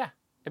tamale. Yeah,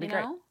 it'd be You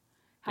great. know?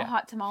 How Yeah.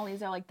 hot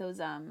tamales are like those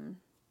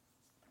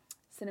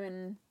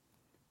cinnamon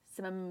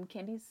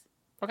candies.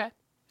 Okay.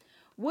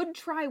 Would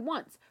try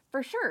once,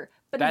 for sure.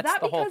 But That's is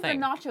that the whole because the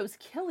thing. nachos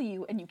kill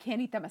you and you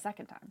can't eat them a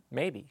second time?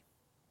 Maybe.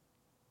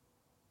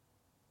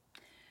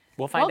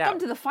 We'll find Welcome out.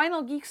 to the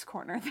final Geeks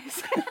Corner.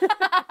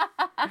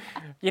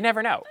 You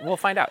never know. We'll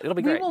find out. It'll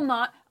be We great. will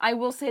not, I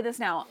will say this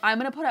now, I'm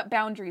going to put up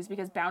boundaries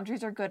because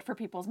boundaries are good for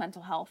people's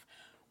mental health.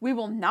 We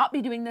will not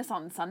be doing this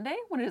on Sunday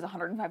when it is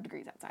 105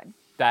 degrees outside.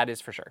 That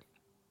is for sure.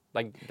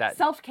 Like that.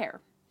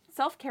 Self-care.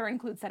 Self-care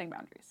includes setting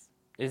boundaries.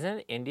 Isn't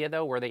it India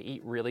though, where they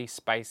eat really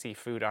spicy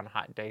food on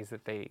hot days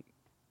that they?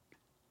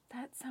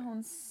 That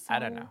sounds so, I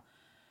don't know.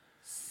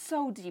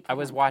 so deep. I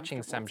was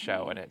watching some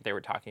show and they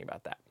were talking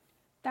about that.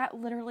 That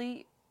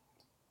literally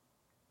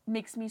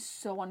makes me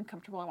so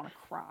uncomfortable. I want to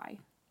cry.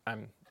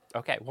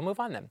 Okay, we'll move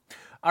on then.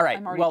 All right.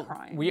 I'm already Well,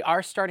 crying. we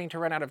are starting to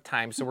run out of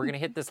time, so we're going to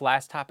hit this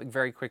last topic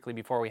very quickly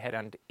before we head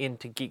on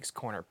into Geeks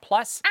Corner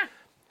Plus.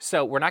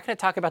 So we're not going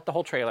to talk about the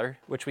whole trailer,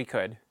 which we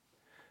could,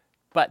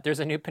 but there's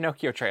a new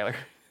Pinocchio trailer.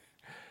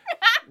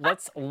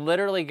 Let's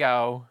literally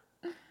go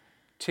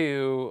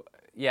to,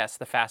 yes,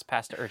 the fast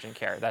pass to urgent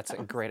care. That's a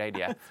great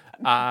idea.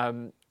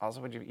 Also,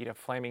 would you eat a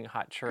flaming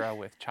hot churro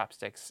with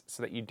chopsticks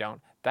so that you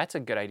don't? That's a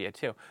good idea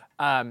too.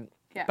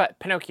 Yeah. But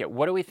Pinocchio,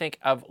 what do we think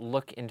of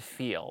look and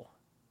feel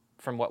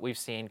from what we've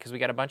seen? Because we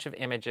got a bunch of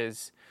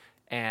images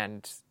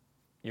and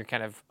you're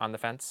kind of on the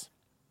fence.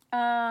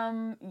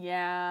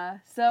 Yeah.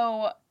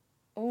 So,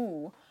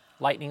 ooh.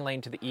 Lightning Lane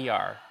to the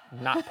ER,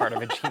 not part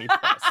of a Genie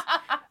Plus.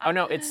 Oh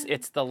no, it's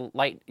the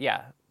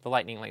the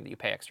Lightning Lane that you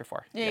pay extra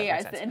for. Yeah, that yeah,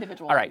 makes it's the sense.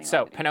 individual. All right, lightning so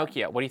lane that you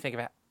Pinocchio, what do you think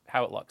of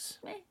how it looks?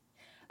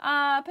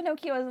 buy.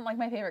 Pinocchio isn't like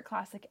my favorite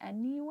classic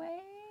anyway.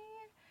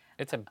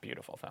 It's a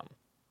beautiful film.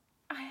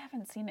 I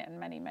haven't seen it in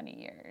many, many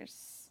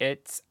years.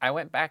 I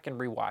went back and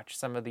rewatched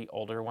some of the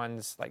older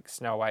ones like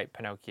Snow White,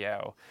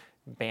 Pinocchio,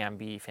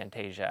 Bambi,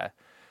 Fantasia.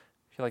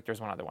 I feel like there's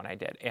one other one I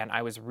did. And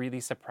I was really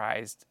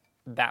surprised,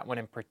 that one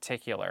in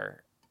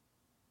particular,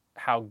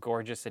 how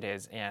gorgeous it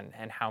is and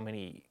how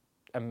many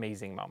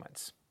amazing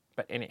moments.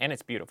 And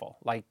it's beautiful.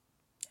 Like,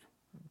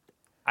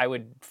 I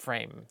would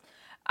frame.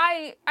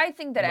 I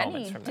think that Moments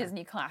any from there.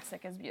 Disney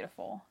classic is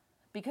beautiful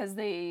because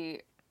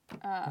they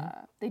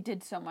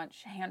did so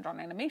much hand-drawn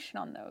animation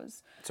on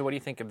those. So what do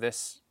you think of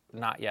this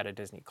not yet a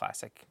Disney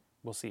classic?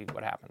 We'll see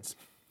what happens.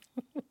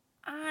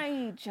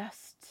 I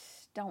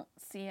just don't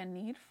see a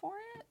need for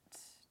it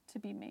to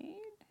be made.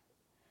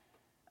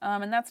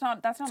 And that's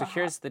not So a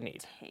here's hot the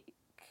need. take,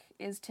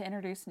 is to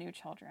introduce new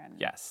children.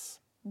 Yes.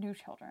 New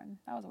children.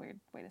 That was a weird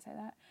way to say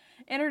that.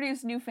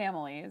 Introduce new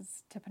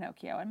families to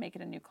Pinocchio and make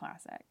it a new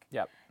classic.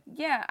 Yep.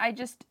 Yeah, I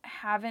just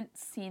haven't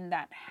seen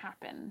that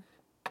happen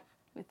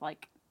with,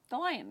 like, The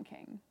Lion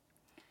King.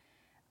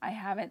 I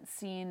haven't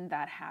seen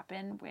that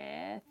happen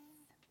with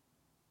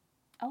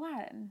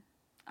Aladdin.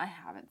 I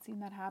haven't seen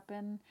that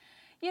happen.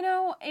 You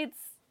know, it's...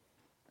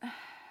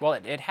 Well,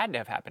 it had to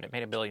have happened. It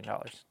made $1 billion.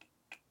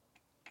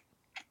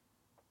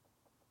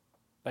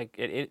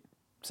 Like,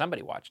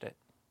 somebody watched it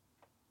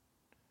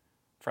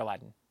for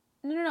Aladdin.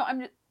 No.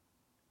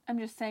 I'm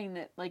just saying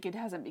that, like, it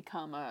hasn't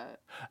become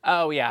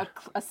Oh, yeah.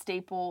 a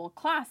staple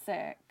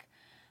classic.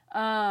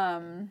 I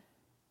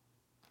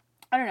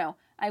don't know.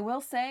 I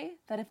will say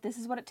that if this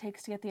is what it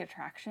takes to get the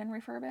attraction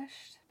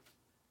refurbished,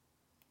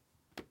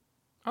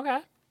 Okay.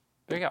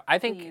 There you go. I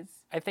Please.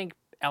 think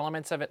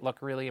elements of it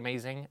look really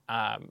amazing.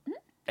 I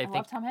think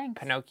love Tom Hanks.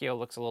 Pinocchio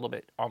looks a little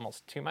bit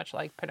almost too much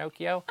like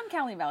Pinocchio.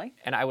 Uncanny Valley.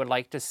 And I would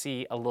like to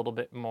see a little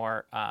bit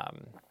more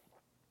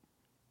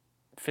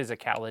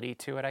physicality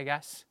to it, I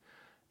guess.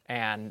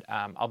 And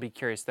I'll be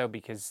curious, though,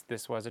 because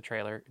this was a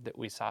trailer that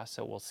we saw,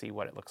 so we'll see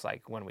what it looks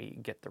like when we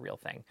get the real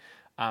thing.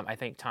 I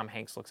think Tom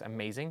Hanks looks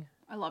amazing.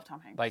 I love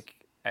Tom Hanks. Like,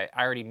 I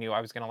already knew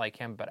I was going to like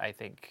him, but I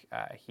think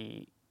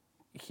he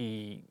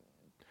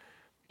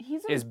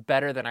is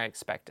better than I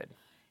expected.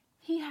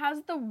 He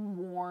has the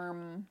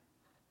warmth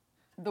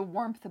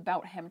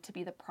about him to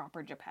be the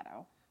proper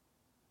Geppetto.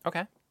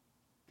 Okay.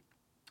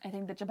 I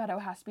think that Geppetto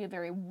has to be a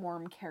very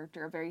warm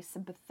character, a very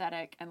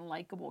sympathetic and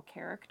likable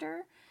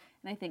character.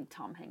 And I think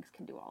Tom Hanks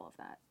can do all of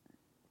that.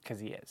 Because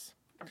he is.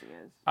 Because he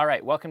is. All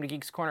right, welcome to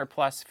Geeks Corner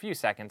Plus. A few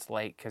seconds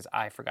late because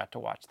I forgot to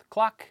watch the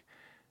clock.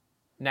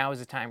 Now is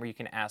the time where you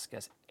can ask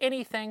us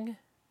anything,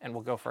 and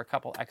we'll go for a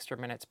couple extra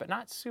minutes, but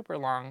not super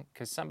long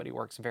because somebody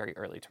works very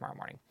early tomorrow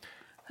morning.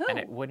 Who? And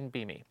it wouldn't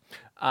be me.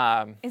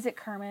 Is it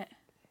Kermit?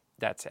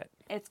 That's it.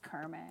 It's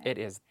Kermit. It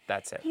is.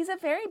 That's it. He's a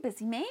very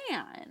busy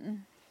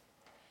man.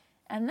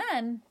 And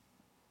then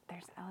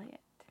there's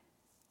Elliot.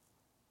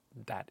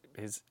 That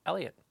is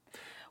Elliot.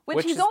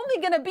 Which he's only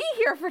going to be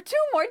here for 2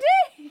 more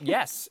days.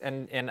 Yes,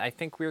 and I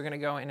think we're going to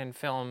go in and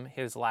film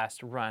his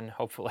last run,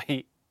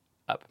 hopefully,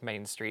 up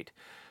Main Street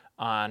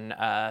on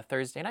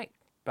Thursday night.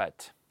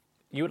 But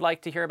you would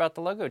like to hear about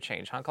the logo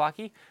change, huh,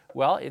 Clocky?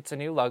 Well, it's a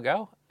new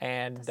logo,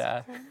 and...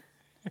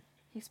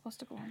 He's supposed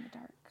to glow in the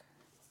dark.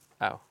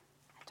 Oh.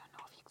 I don't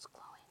know if he's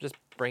glowing. Just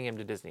bring him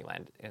to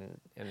Disneyland in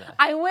the...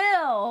 I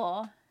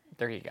will!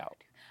 There you go.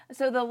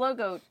 So the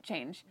logo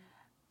change.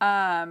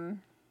 Well,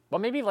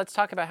 maybe let's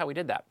talk about how we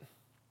did that.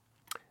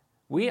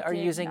 We are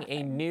using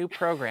a new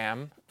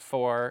program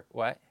for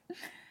what?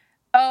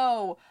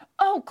 Oh,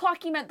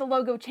 Clocky meant the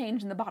logo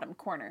change in the bottom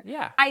corner.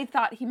 Yeah. I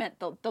thought he meant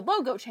the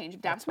logo change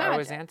of Daft's Magic. I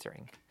was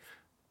answering.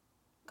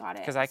 Got it.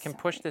 Because I can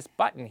push this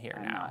button here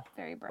I'm now. not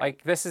very bright.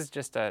 Like, this is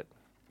just a...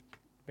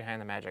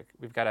 Behind the magic.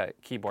 We've got a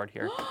keyboard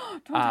here.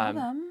 Don't tell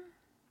them.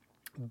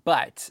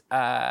 But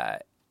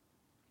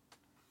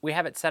we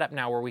have it set up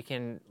now where we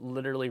can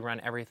literally run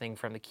everything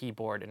from the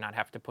keyboard and not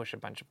have to push a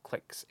bunch of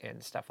clicks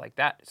and stuff like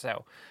that.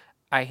 So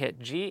I hit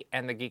G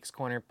and the Geeks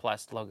Corner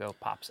Plus logo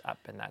pops up,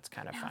 and that's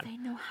kind of fun. Now they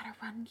know how to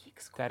run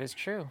Geeks Corner. That is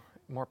true.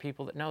 More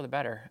people that know, the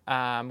better.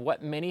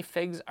 What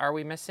minifigs are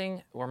we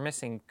missing? We're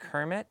missing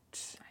Kermit.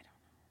 I don't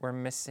know. We're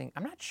missing...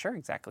 I'm not sure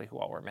exactly who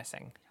all we're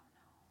missing.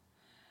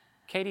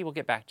 Katie, we'll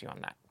get back to you on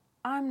that.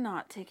 I'm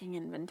not taking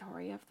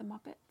inventory of the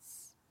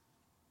Muppets.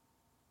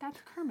 That's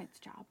Kermit's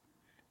job.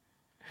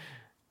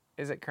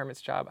 Is it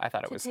Kermit's job? I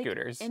thought it was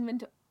Scooter's.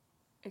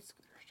 It's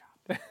Scooter's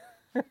job.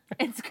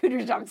 It's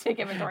Scooter's job to take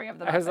inventory of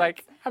the Muppets. I was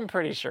like, I'm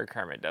pretty sure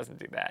Kermit doesn't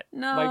do that.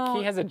 No. Like,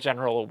 he has a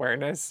general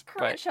awareness.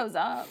 Kermit shows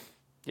up.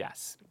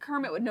 Yes.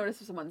 Kermit would notice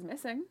if someone's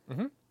missing.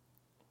 Mm-hmm.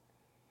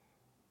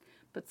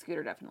 But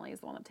Scooter definitely is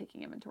the one that's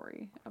taking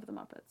inventory of the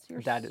Muppets.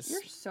 You're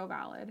so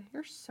valid.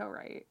 You're so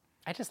right.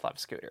 I just love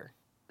Scooter.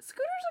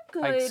 Scooter's a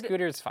good... Like,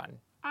 Scooter's fun.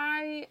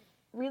 I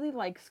really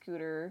like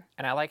Scooter.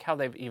 And I like how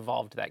they've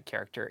evolved that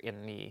character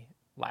in the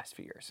last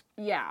few years.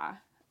 Yeah.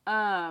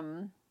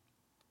 I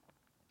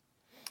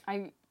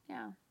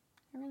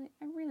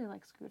really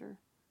like Scooter.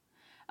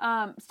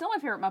 Still my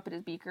favorite Muppet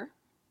is Beaker.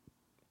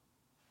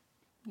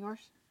 Yours?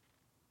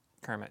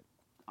 Kermit.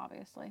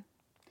 Obviously.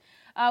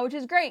 Which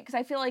is great, because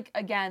I feel like,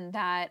 again,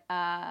 that...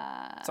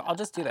 So I'll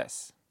just do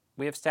this.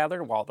 We have Statler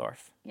and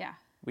Waldorf. Yeah.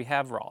 We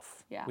have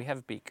Rolf. Yeah. We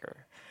have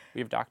Beaker.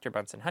 We have Dr.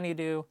 Bunsen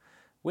Honeydew.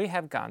 We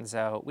have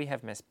Gonzo. We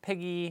have Miss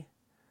Piggy.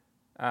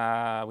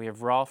 We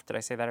have Rolf. Did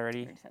I say that already?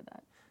 I already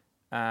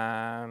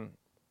said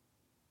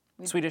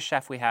that. Swedish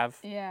Chef we have.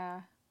 Yeah.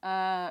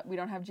 We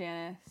don't have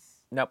Janice.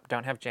 Nope,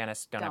 don't have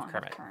Janice. Don't have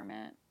Kermit.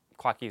 Kermit.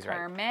 Clocky's right.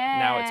 Kermit.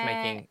 Now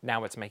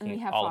it's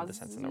making all of the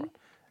sense in the world.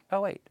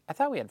 Oh wait, I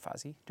thought we had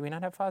Fozzie. Do we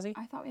not have Fozzie?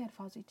 I thought we had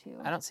Fozzie too.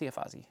 I don't see a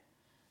Fozzie.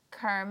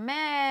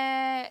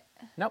 Kermit.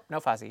 Nope, no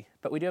Fozzie.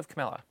 But we do have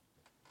Camilla.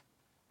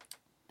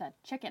 The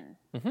chicken.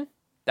 Mm-hmm.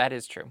 That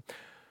is true.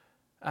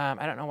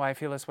 I don't know why I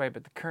feel this way,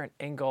 but the current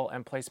angle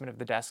and placement of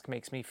the desk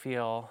makes me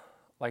feel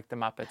like the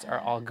Muppets are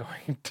all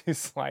going to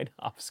slide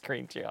off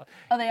screen too.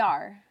 Oh, they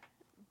are.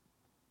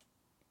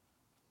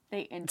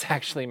 It's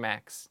actually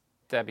Max.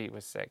 Debbie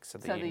was sick, so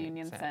the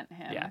union sent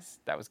him. Yes,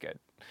 that was good.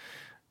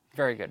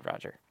 Very good,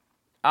 Roger.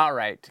 All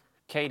right,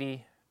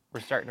 Katie,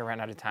 we're starting to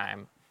run out of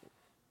time.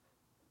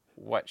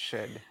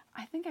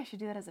 I think I should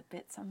do that as a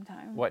bit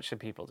sometime. What should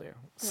people do?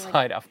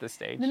 Slide off the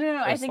stage? No.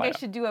 I think I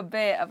should do a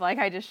bit of like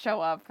I just show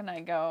up and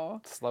I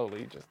go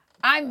slowly. Just.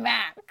 I'm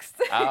Max.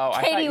 Oh,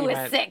 Katie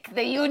was sick.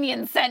 The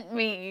union sent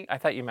me. I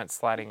thought you meant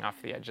sliding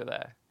off the edge of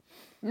the.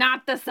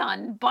 Not the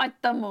sun, but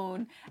the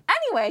moon.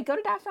 Anyway, go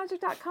to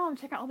daftmagic.com,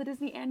 check out all the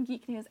Disney and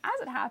geek news as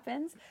it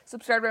happens,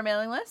 subscribe to our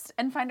mailing list,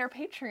 and find our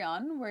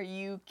Patreon where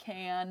you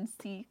can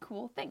see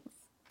cool things.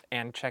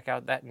 And check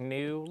out that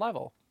new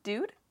level.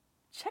 Dude,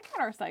 check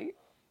out our site.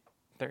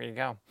 There you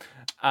go.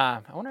 I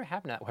wonder what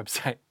happened to that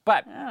website.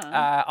 But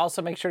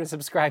also make sure to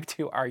subscribe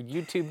to our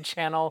YouTube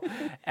channel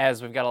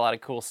as we've got a lot of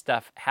cool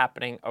stuff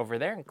happening over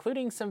there,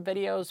 including some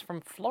videos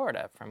from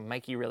Florida from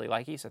Mikey Really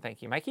Likey. So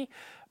thank you, Mikey.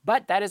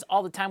 But that is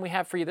all the time we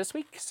have for you this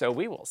week. So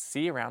we will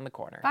see you around the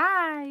corner.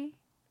 Bye.